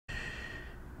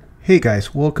Hey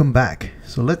guys, welcome back.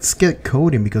 So let's get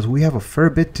coding because we have a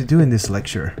fair bit to do in this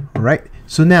lecture. Alright,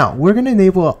 so now we're going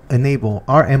to enable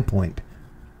our endpoint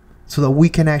so that we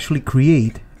can actually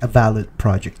create a valid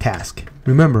project task.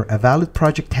 Remember, a valid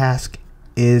project task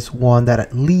is one that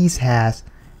at least has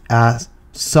a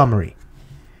summary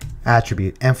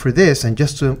attribute. And for this, and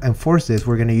just to enforce this,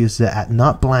 we're going to use the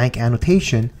 @notBlank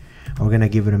annotation. And we're going to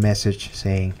give it a message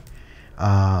saying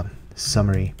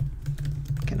summary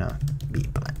cannot be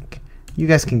blank. You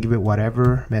guys can give it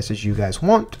whatever message you guys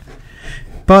want,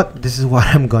 but this is what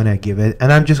I'm gonna give it,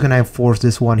 and I'm just gonna enforce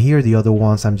this one here. The other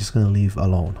ones I'm just gonna leave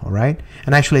alone. All right,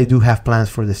 and actually I do have plans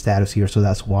for the status here, so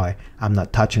that's why I'm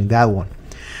not touching that one.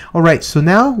 All right, so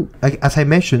now, as I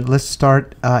mentioned, let's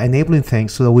start enabling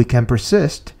things so that we can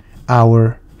persist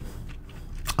our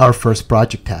first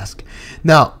project task.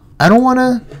 Now, I don't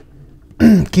want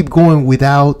to keep going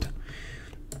without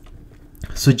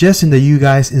suggesting that you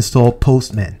guys install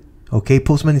Postman. Okay,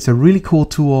 Postman is a really cool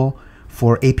tool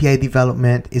for API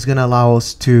development. It's going to allow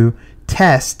us to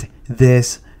test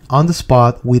this on the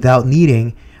spot without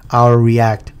needing our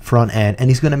React front end,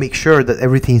 and it's going to make sure that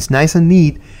everything's nice and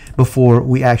neat before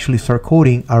we actually start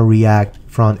coding our React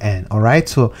front end. All right,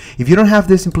 so if you don't have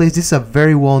this in place, this is a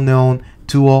very well-known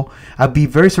tool. I'd be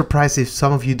very surprised if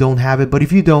some of you don't have it, but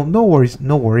if you don't, no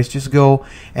worries, just go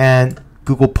and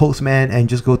Google Postman and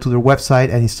just go to their website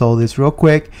and install this real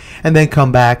quick, and then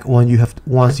come back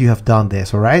once you have done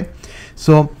this. All right,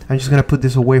 so I'm just gonna put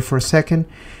this away for a second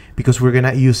because we're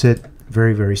gonna use it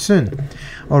very soon.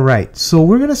 All right, so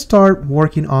we're gonna start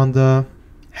working on the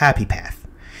happy path,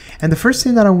 and the first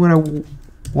thing that I'm gonna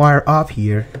wire up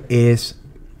here is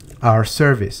our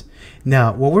service.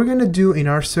 Now, what we're gonna do in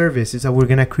our service is that we're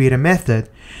gonna create a method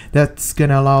that's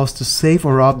gonna allow us to save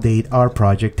or update our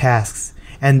project tasks.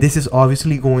 And this is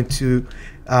obviously going to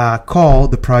call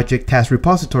the project task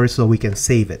repository so we can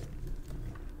save it.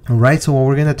 All right, so what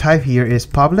we're going to type here is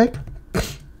public,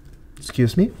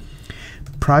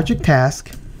 project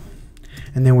task,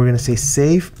 and then we're going to say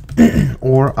save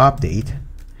or update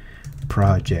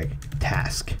project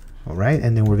task. All right,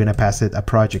 and then we're going to pass it a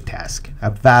project task, a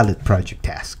valid project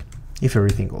task, if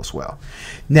everything goes well.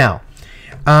 Now,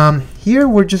 here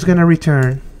we're just going to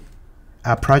return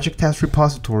a project task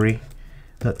repository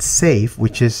 .save,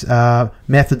 which is a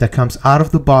method that comes out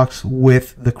of the box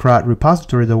with the CRUD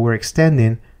repository that we're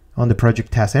extending on the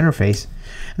project task interface,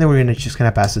 and then we're just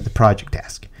gonna pass it the project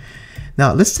task.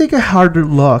 Now let's take a harder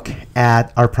look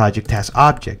at our project task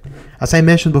object. As I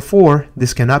mentioned before,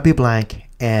 this cannot be blank,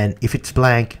 and if it's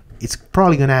blank, it's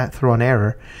probably gonna throw an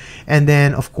error. And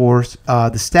then of course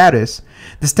the status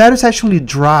actually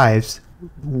drives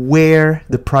where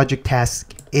the project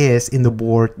task is in the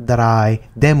board that I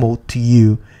demoed to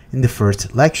you in the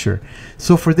first lecture.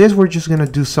 So for this, we're just gonna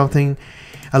do something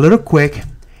a little quick,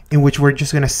 in which we're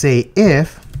just gonna say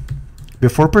if,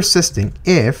 before persisting,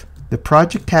 if the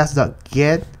project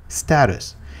task.get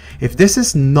status, if this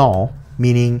is null,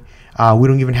 meaning we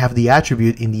don't even have the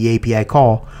attribute in the API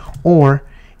call, or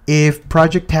if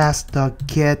project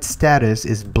task.get status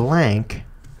is blank,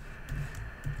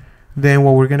 then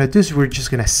what we're gonna do is we're just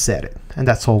gonna set it, and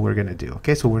that's all we're gonna do.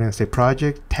 Okay, so we're gonna say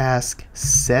project task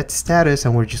set status,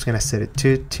 and we're just gonna set it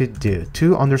to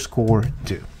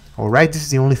 _do. All right, this is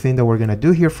the only thing that we're gonna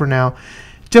do here for now,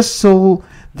 just so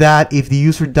that if the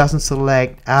user doesn't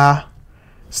select a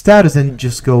status, then it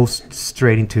just goes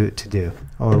straight into to do.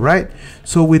 All right,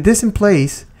 so with this in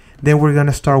place, then we're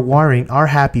gonna start wiring our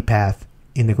happy path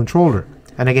in the controller.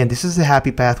 And again, this is the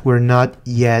happy path. We're not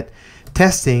yet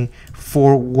testing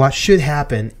for what should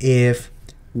happen if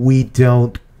we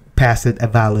don't pass it a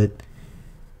valid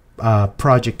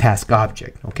project task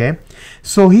object. Okay,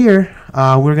 so here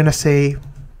we're gonna say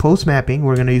post mapping.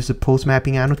 We're gonna use the post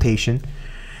mapping annotation,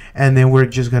 and then we're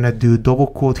just gonna do double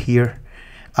quote here,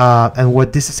 and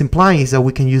what this is implying is that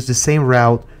we can use the same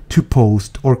route to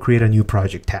post or create a new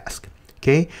project task.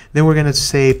 Okay, then we're gonna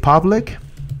say public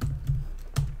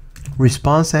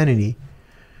response entity,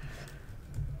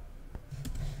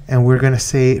 and we're gonna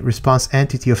say response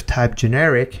entity of type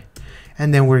generic,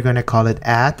 and then we're gonna call it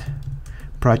add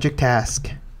project task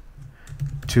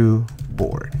to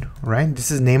board. All right,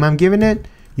 this is the name I'm giving it.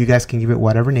 You guys can give it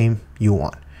whatever name you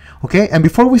want. Okay, and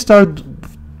before we start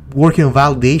working on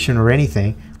validation or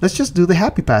anything, let's just do the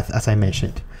happy path as I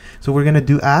mentioned. So we're gonna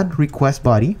do add request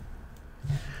body.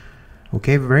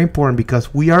 Okay, very important,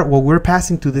 because what we're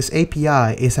passing to this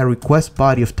API is a request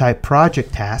body of type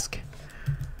project task.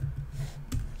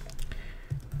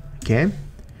 Okay,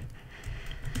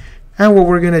 and what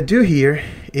we're gonna do here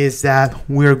is that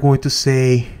we're going to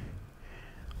say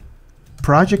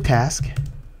project task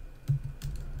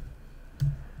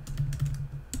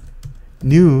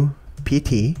new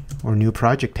PT or new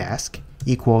project task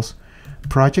equals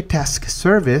project task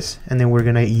service, and then we're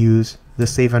going to use the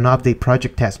save and update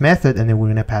project task method, and then we're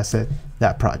going to pass it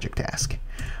that project task.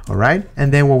 All right,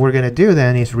 and then what we're going to do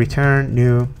then is return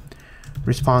new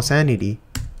response entity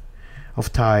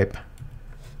of type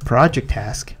project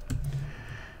task,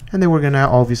 and then we're going to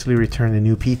obviously return the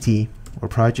new PT or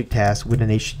project task with an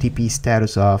HTTP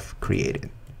status of created.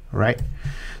 All right,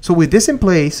 so with this in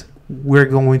place, we're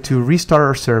going to restart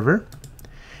our server,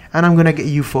 and I'm going to get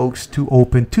you folks to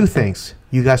open two things.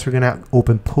 You guys are going to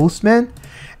open Postman,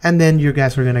 and then you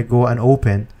guys are going to go and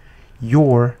open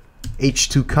your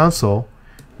H2 console,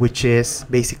 which is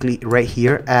basically right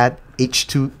here at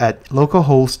H2 at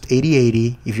localhost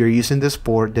 8080. If you're using this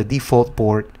port, the default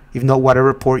port, if not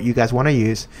whatever port you guys want to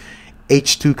use,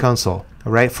 H2 console.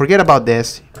 All right, forget about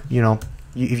this. You know,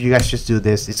 if you guys just do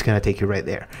this, it's gonna take you right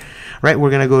there. Right,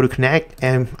 we're gonna go to connect,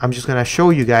 and I'm just gonna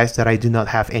show you guys that I do not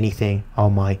have anything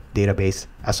on my database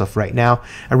as of right now.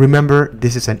 And remember,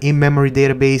 this is an in-memory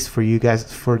database for you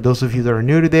guys, for those of you that are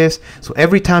new to this. So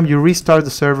every time you restart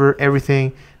the server,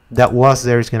 everything that was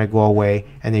there is gonna go away,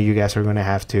 and then you guys are gonna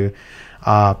have to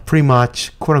pretty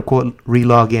much quote unquote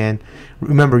relog in.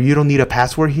 Remember, you don't need a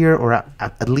password here, or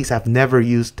at least I've never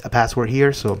used a password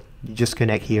here. So you just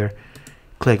connect here,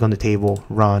 click on the table,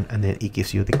 run, and then it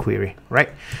gives you the query, right?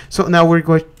 So now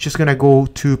we're just gonna go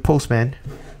to Postman.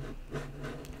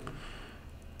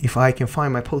 If I can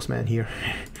find my Postman here.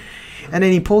 And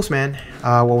then in Postman,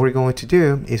 what we're going to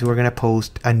do is we're gonna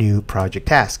post a new project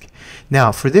task.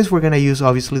 Now for this, we're gonna use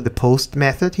obviously the post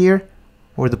method here,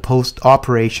 or the post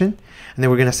operation, and then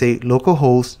we're gonna say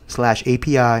localhost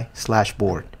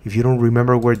 /API/board. If you don't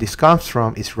remember where this comes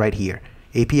from, it's right here,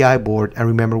 API board. And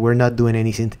remember, we're not doing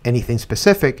anything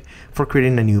specific for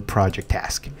creating a new project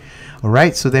task. All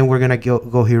right, so then we're gonna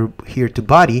go here to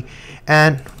body,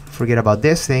 and forget about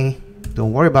this thing.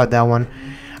 Don't worry about that one.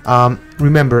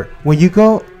 Remember, when you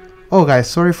go, oh guys,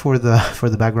 sorry for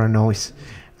the background noise.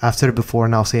 I've said it before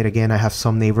and I'll say it again. I have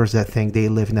some neighbors that think they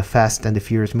live in the Fast and the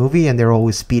Furious movie, and they're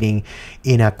always speeding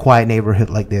in a quiet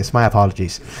neighborhood like this. My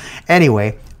apologies.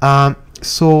 Anyway,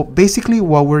 so basically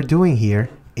what we're doing here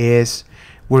is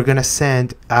we're gonna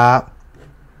send a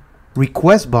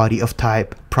request body of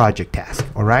type project task.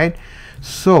 All right,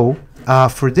 so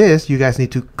for this, you guys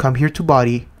need to come here to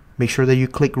body, make sure that you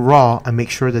click raw, and make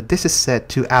sure that this is set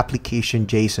to application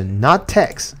JSON, not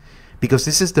text, because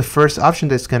this is the first option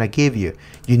that's gonna give you.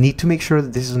 You need to make sure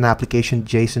that this is an application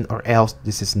JSON, or else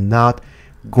this is not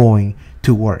going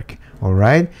to work. All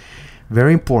right,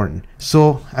 very important.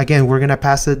 So again, we're gonna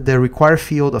pass it the required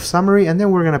field of summary, and then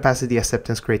we're gonna pass it the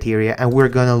acceptance criteria, and we're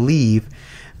gonna leave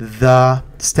the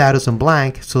status on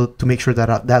blank, so to make sure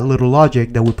that that little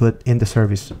logic that we put in the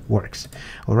service works.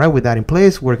 All right, with that in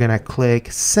place, we're gonna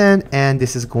click send, and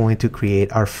this is going to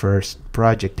create our first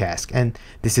project task. And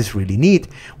this is really neat.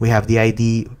 We have the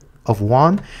ID of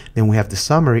 1, then we have the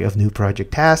summary of new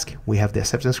project task, we have the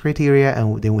acceptance criteria,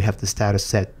 and then we have the status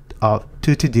set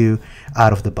to do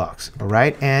out of the box. All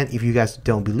right, and if you guys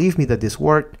don't believe me that this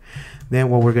worked, then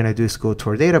what we're gonna do is go to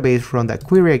our database, run that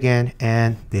query again,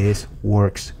 and this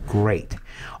works great.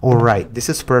 All right, this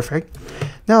is perfect.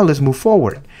 Now let's move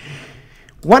forward.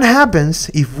 What happens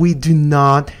if we do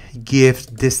not give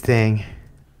this thing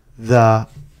the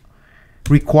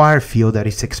required field that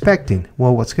it's expecting?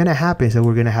 Well, what's gonna happen is that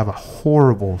we're gonna have a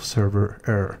horrible server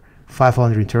error,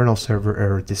 500 internal server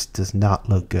error. This does not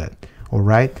look good. All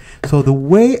right, so the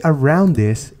way around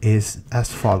this is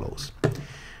as follows.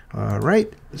 All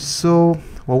right, so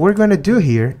what we're going to do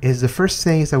here is the first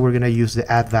thing is that we're going to use the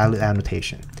add valid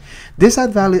annotation. This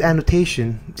add valid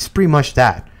annotation is pretty much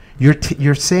that.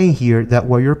 You're saying here that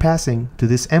what you're passing to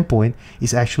this endpoint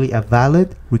is actually a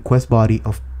valid request body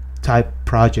of type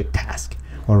project task.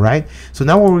 All right, so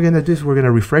now what we're going to do is we're going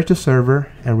to refresh the server,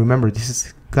 and remember, this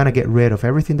is going to get rid of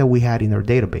everything that we had in our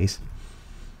database.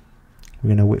 We're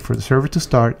going to wait for the server to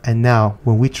start, and now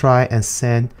when we try and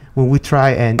send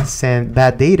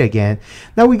bad data again,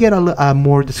 now we get a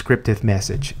more descriptive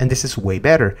message, and this is way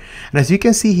better. And as you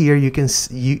can see here,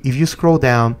 if you scroll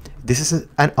down, this is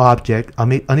an object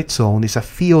on its own. It's a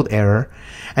field error,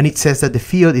 and it says that the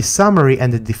field is summary,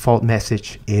 and the default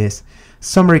message is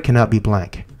summary cannot be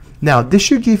blank. Now this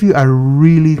should give you a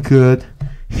really good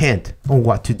hint on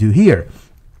what to do here.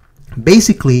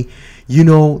 Basically, you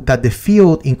know that the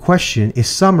field in question is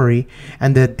summary,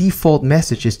 and the default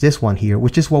message is this one here,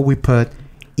 which is what we put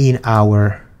in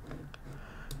our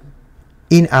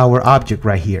object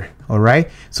right here. All right,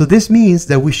 so this means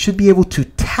that we should be able to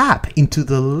tap into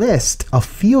the list of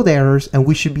field errors, and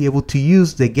we should be able to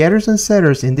use the getters and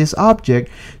setters in this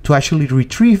object to actually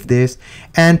retrieve this,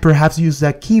 and perhaps use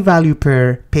that key value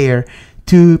pair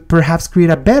to perhaps create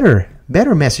a better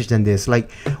message than this.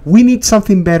 Like, we need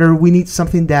something better. We need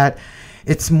something that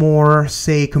it's more,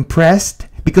 say, compressed,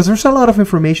 because there's a lot of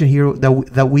information here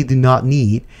that we do not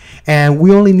need, and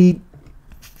we only need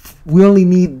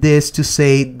this to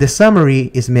say the summary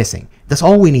is missing. That's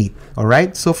all we need. All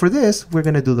right, so for this, we're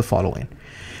going to do the following.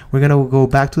 We're going to go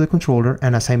back to the controller,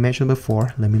 and as I mentioned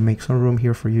before, let me make some room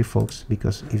here for you folks,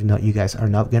 because if not, you guys are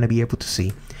not going to be able to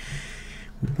see.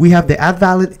 We have the add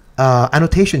valid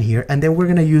annotation here, and then we're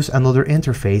going to use another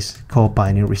interface called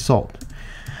binary result.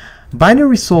 Binary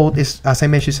result is, as I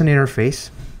mentioned, it's an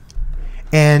interface,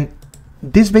 and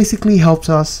this basically helps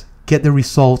us get the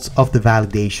results of the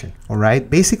validation. All right,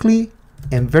 basically,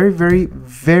 and very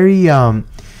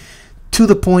to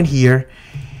the point here,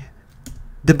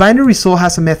 the binary result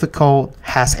has a method called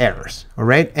hasErrors. All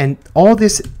right, and all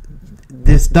this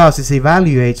does is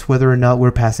evaluates whether or not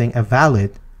we're passing a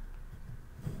valid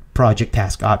project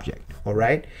task object. All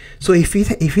right, so if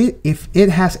it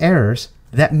has errors,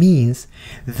 that means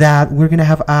that we're gonna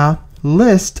have a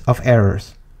list of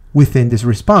errors within this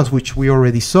response, which we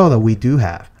already saw that we do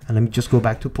have. And let me just go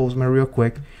back to Postman real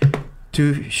quick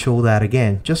to show that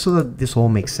again, just so that this all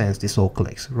makes sense, this all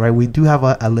clicks, right? We do have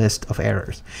a list of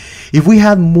errors. If we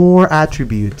had more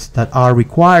attributes that are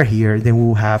required here, then we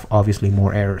will have obviously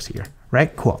more errors here,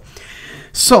 right? Cool.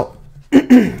 So,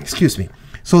 excuse me.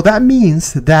 So that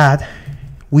means that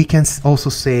we can also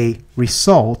say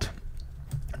result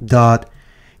dot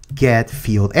get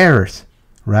field errors,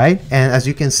 right? And as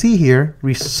you can see here,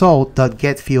 result dot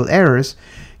get field errors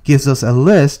gives us a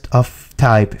list of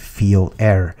type field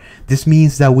error. This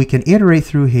means that we can iterate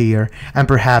through here and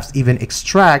perhaps even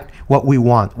extract what we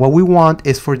want. What we want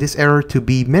is for this error to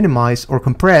be minimized or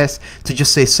compressed to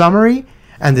just say summary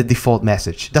and the default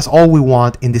message. That's all we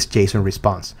want in this JSON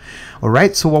response. All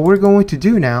right, so what we're going to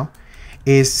do now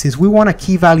is, since we want a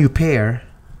key value pair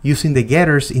using the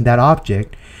getters in that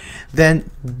object, then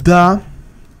the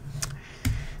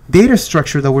data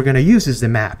structure that we're going to use is the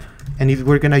map. And if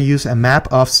we're going to use a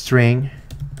map of string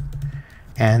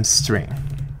and string.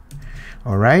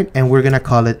 All right, and we're going to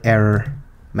call it error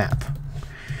map.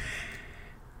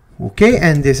 Okay,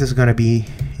 and this is going to be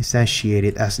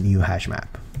instantiated as new hash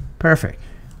map. Perfect.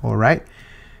 All right,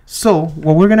 so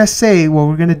what we're going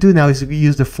to do now is we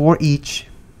use the for each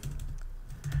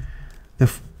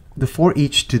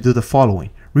to do the following.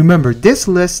 Remember this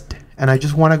list, and I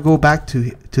just want to go back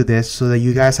to this so that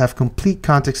you guys have complete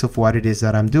context of what it is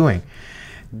that I'm doing.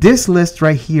 This list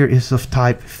right here is of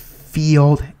type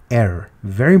field error.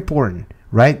 Very important,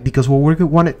 right? Because what we're going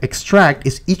to want to extract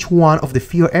is each one of the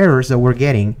field errors that we're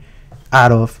getting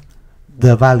out of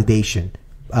the validation,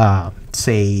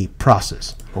 say,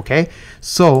 process. Okay,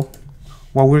 so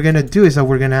what we're going to do is that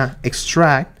we're going to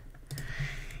extract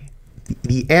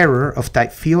the error of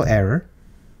type field error,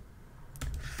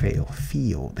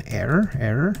 field error,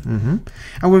 and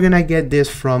we're going to get this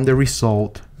from the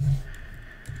result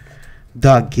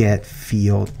dot get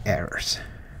field errors.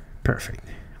 Perfect.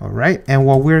 All right, and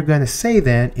what we're going to say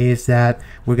then is that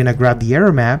we're going to grab the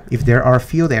error map if there are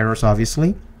field errors,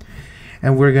 obviously,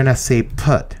 and we're going to say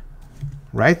put,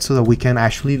 right, so that we can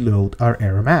actually load our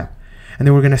error map. And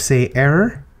then we're going to say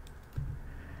error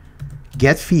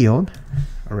get field.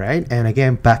 All right, and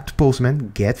again, back to Postman,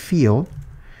 get field.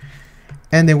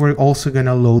 And then we're also going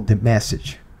to load the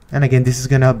message. And again, this is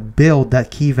going to build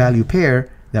that key value pair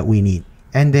that we need.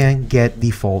 And then get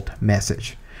default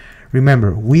message.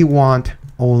 Remember, we want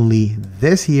only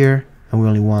this here, and we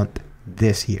only want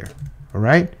this here. All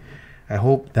right, I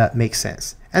hope that makes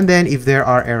sense. And then if there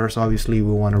are errors, obviously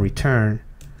we want to return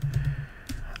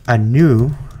a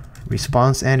new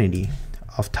response entity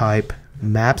of type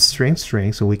map string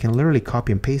string, so we can literally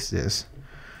copy and paste this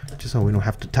just so we don't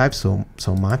have to type so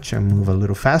much and move a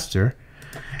little faster.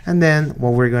 And then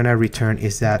what we're gonna return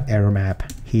is that error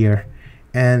map here,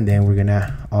 and then we're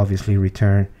gonna obviously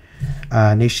return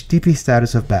an HTTP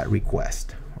status of bad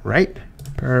request. Right,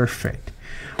 perfect.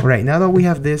 All right, now that we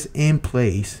have this in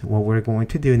place, what we're going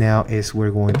to do now is we're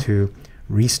going to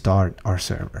restart our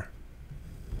server,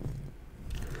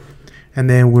 and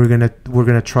then we're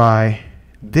gonna try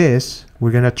this.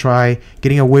 We're gonna try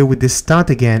getting away with this stunt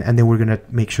again, and then we're gonna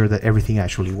make sure that everything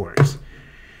actually works.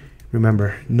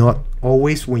 Remember, not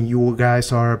always when you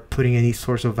guys are putting any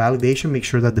source of validation, make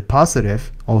sure that the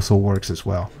positive also works as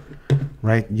well,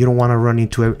 right? You don't want to run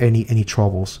into any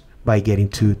troubles by getting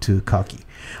too cocky.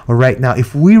 All right, now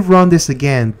if we run this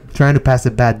again, trying to pass the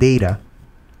bad data,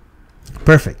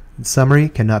 Perfect. Summary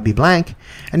cannot be blank.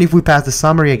 And if we pass the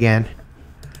summary again,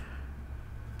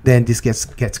 then this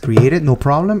gets created, no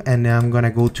problem. And now I'm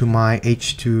gonna go to my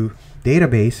H2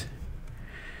 database,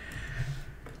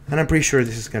 and I'm pretty sure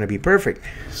this is gonna be perfect.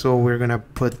 So we're gonna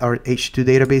put our H2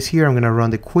 database here. I'm gonna run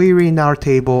the query in our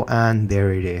table, and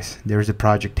there it is. There's the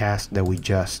project task that we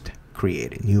just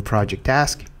created. New project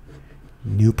task,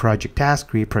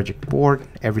 create project board.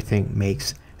 Everything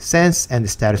makes sense, and the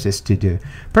status is to do.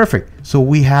 Perfect. So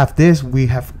we have this. We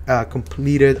have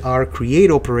completed our create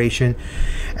operation,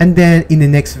 and then in the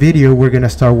next video we're gonna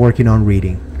start working on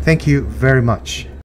reading. Thank you very much.